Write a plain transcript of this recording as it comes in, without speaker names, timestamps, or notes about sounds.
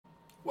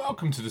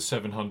Welcome to the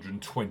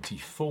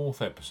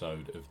 724th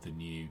episode of the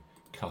new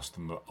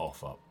Customer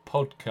Offer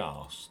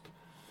podcast.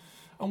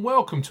 And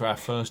welcome to our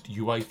first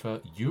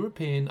UEFA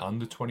European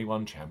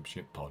Under-21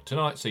 Championship pod.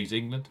 Tonight sees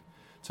England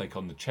take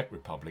on the Czech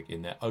Republic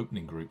in their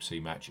opening Group C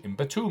match in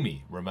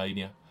Batumi,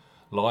 Romania,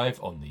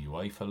 live on the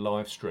UEFA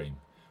live stream.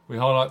 We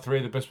highlight three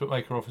of the best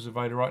bookmaker offers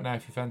available right now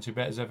if you fancy a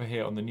bet as ever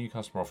here on the new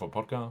Customer Offer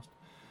podcast.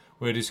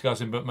 We're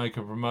discussing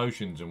bookmaker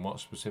promotions and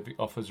what specific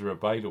offers are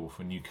available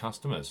for new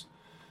customers.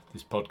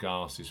 This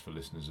podcast is for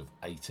listeners of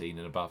 18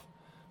 and above.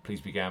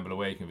 Please be gamble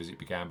aware. You can visit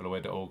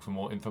begambleaware.org for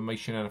more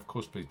information. And of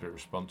course, please bet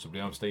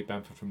responsibly. I'm Steve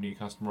Bamford from New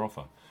Customer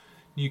Offer.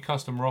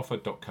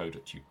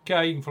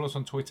 newcustomeroffer.co.uk. You can follow us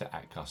on Twitter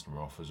at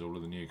Customer Offers. All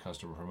of the new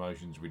customer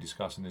promotions we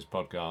discuss in this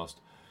podcast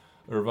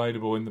are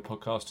available in the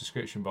podcast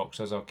description box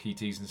as our key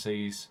T's and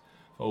C's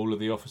for all of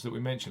the offers that we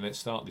mentioned. Let's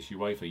start this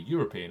UEFA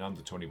European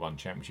Under-21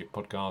 Championship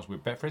podcast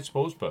with Betfred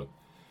Sportsbook.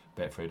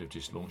 Betfred have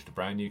just launched a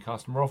brand new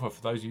customer offer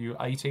for those of you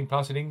 18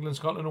 plus in England,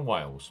 Scotland and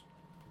Wales.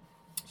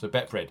 So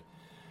Betfred,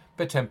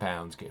 bet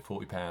 £10, get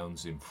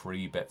 £40 in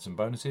free bets and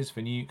bonuses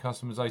for new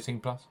customers 18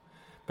 plus.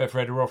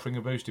 Betfred are offering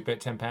a boosted bet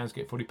 £10,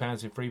 get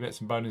 £40 in free bets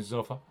and bonuses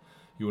offer.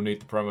 You will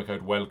need the promo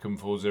code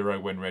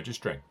WELCOME40 when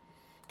registering.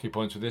 Key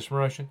points for this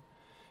promotion: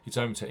 it's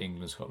open to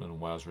England, Scotland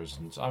and Wales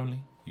residents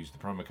only. Use the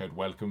promo code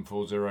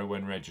WELCOME40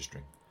 when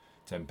registering.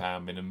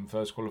 £10 minimum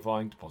first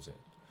qualifying deposit.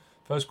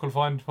 First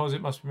qualifying deposit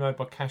must be made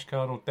by cash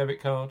card or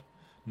debit card.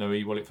 No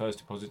e-wallet first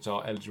deposits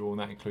are eligible, and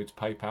that includes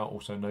PayPal.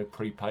 Also, no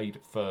prepaid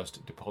card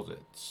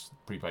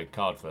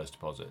first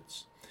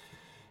deposits.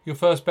 Your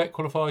first bet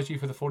qualifies you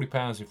for the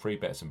 £40 in free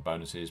bets and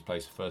bonuses.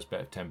 Place the first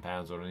bet of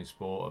 £10 on any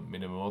sport at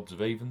minimum odds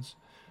of evens.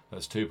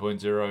 That's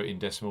 2.0 in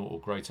decimal or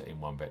greater in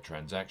one bet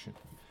transaction.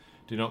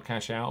 Do not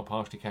cash out or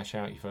partially cash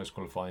out your first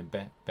qualifying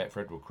bet.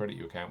 Betfred will credit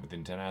your account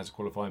within 10 hours of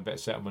qualifying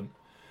bet settlement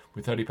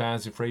with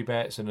 £30 in free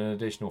bets and an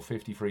additional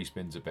 50 free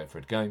spins at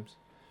Betfred games.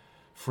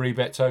 Free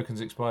bet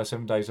tokens expire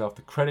 7 days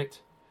after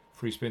credit.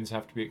 Free spins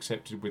have to be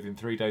accepted within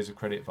 3 days of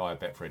credit via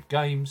Betfred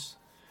games.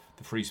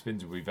 The free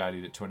spins will be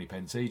valued at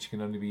 20p each,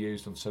 can only be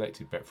used on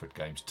selected Betfred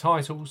games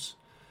titles.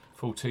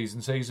 Full T's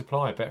and C's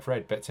apply.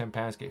 Betfred, bet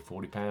 £10, get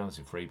 £40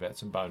 in free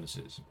bets and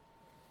bonuses.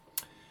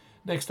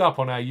 Next up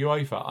on our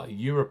UEFA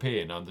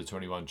European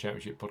Under-21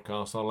 Championship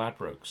podcast are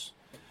Ladbrokes.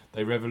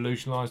 They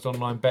revolutionised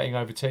online betting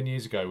over 10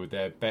 years ago with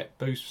their Bet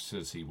Boost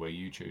facility, where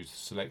you choose the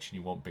selection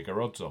you want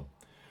bigger odds on.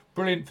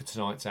 Brilliant for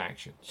tonight's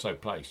action. So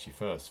place your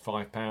first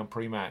 £5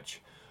 pre-match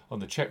on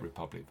the Czech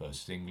Republic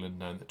versus England,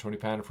 knowing that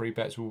 £20 of free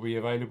bets will be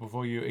available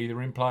for you either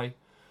in play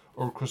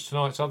or across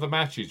tonight's other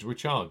matches,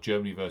 which are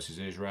Germany versus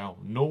Israel,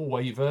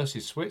 Norway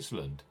versus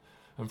Switzerland,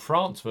 and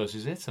France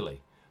versus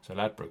Italy. So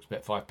Ladbrokes,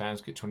 bet £5,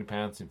 get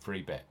 £20 in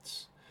free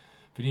bets.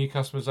 For new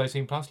customers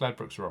 18 plus,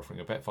 Ladbrokes are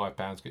offering a bet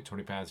 £5, get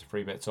 £20 in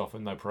free bets offer.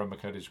 No promo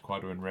code is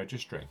required when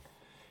registering.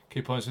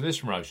 Key points for this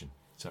promotion: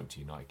 it's open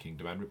to United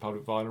Kingdom and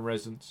Republic of Ireland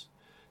residents.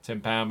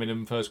 £10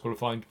 minimum first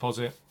qualifying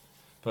deposit.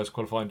 First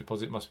qualifying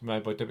deposit must be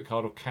made by debit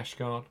card or cash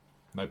card.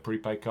 No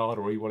prepaid card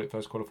or e-wallet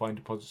first qualifying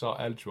deposits are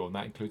eligible, and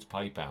that includes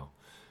PayPal.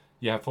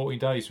 You have 14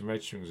 days from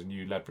registering as a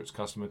new Ladbrokes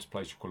customer to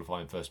place your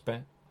qualifying first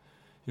bet.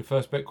 Your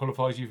first bet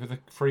qualifies you for the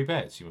free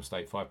bets. You must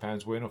stake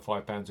 £5 win or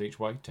 £5 each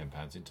way,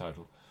 £10 in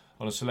total,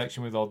 on a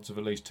selection with odds of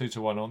at least 2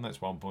 to 1 on, that's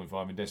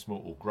 1.5 in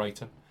decimal or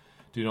greater.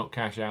 Do not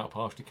cash out or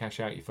partially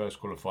cash out your first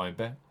qualifying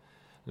bet.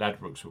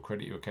 Ladbrokes will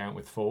credit your account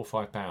with £4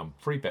 £5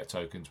 free bet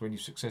tokens when you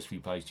successfully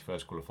placed your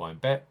first qualifying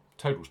bet.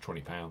 Totals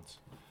 £20.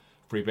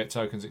 Free bet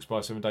tokens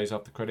expire 7 days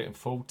after credit, and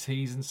full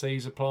T's and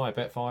C's apply.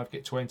 Bet 5,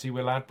 get 20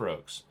 with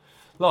Ladbrokes.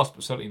 Last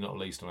but certainly not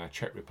least on our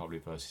Czech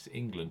Republic versus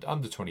England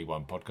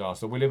Under-21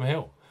 podcast are William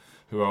Hill,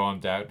 who are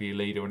undoubtedly a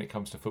leader when it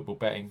comes to football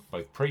betting,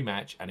 both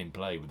pre-match and in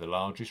play, with the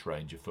largest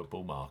range of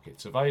football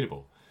markets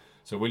available.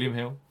 So William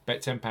Hill,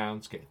 bet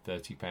 £10, get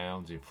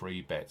 £30 in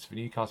free bets for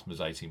new customers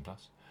 18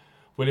 plus.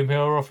 William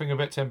Hill are offering a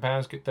bet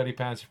 £10, get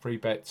 £30 in free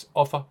bets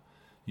offer.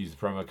 Use the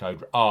promo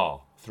code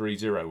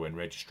R30 when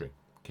registering.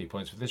 Key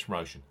points for this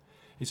promotion: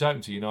 it's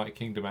open to United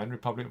Kingdom and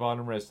Republic of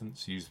Ireland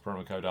residents. Use the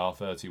promo code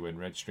R30 when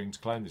registering to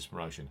claim this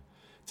promotion.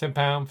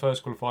 £10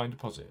 first qualifying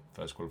deposit.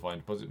 First qualifying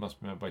deposit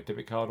must be made by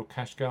debit card or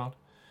cash card.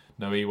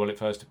 No e-wallet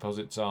first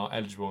deposits are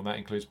eligible, and that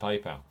includes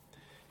PayPal.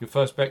 Your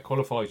first bet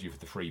qualifies you for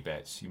the free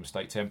bets. You must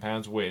stake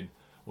 £10 win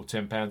or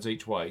 £10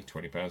 each way,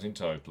 £20 in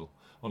total,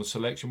 on a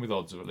selection with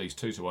odds of at least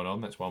 2 to 1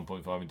 on, that's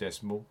 1.5 in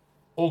decimal,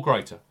 or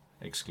greater,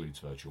 excludes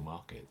virtual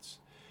markets.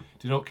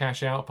 Do not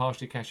cash out or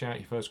partially cash out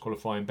your first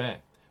qualifying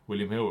bet.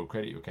 William Hill will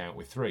credit your account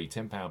with 3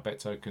 £10 bet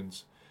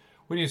tokens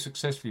when you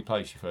successfully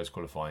place your first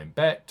qualifying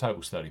bet.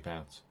 Totals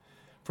 £30.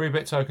 Free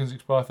bet tokens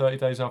expire 30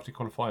 days after your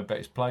qualifying bet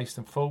is placed,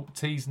 and full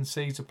T's and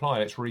C's apply.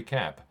 Let's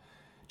recap.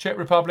 Czech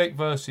Republic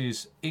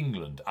versus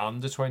England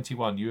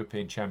Under-21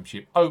 European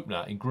Championship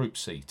opener in Group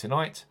C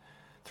tonight.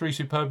 3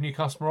 superb new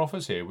customer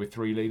offers here with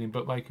 3 leading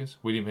bookmakers.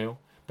 William Hill,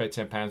 bet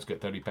 £10,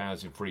 get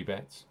 £30 in free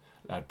bets.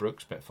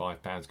 Ladbrokes, bet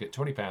 £5, get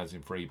 £20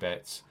 in free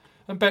bets.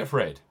 And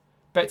Betfred,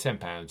 bet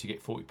 £10, you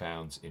get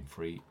 £40 in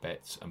free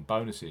bets and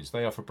bonuses.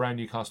 They are for brand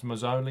new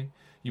customers only.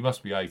 You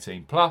must be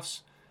 18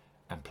 plus,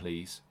 and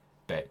please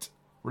Bet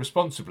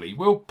responsibly.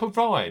 We'll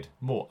provide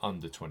more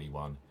under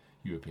 21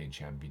 European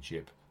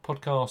Championship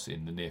podcasts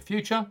in the near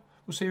future.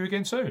 We'll see you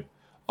again soon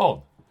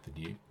on the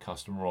new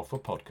Customer Offer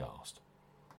Podcast.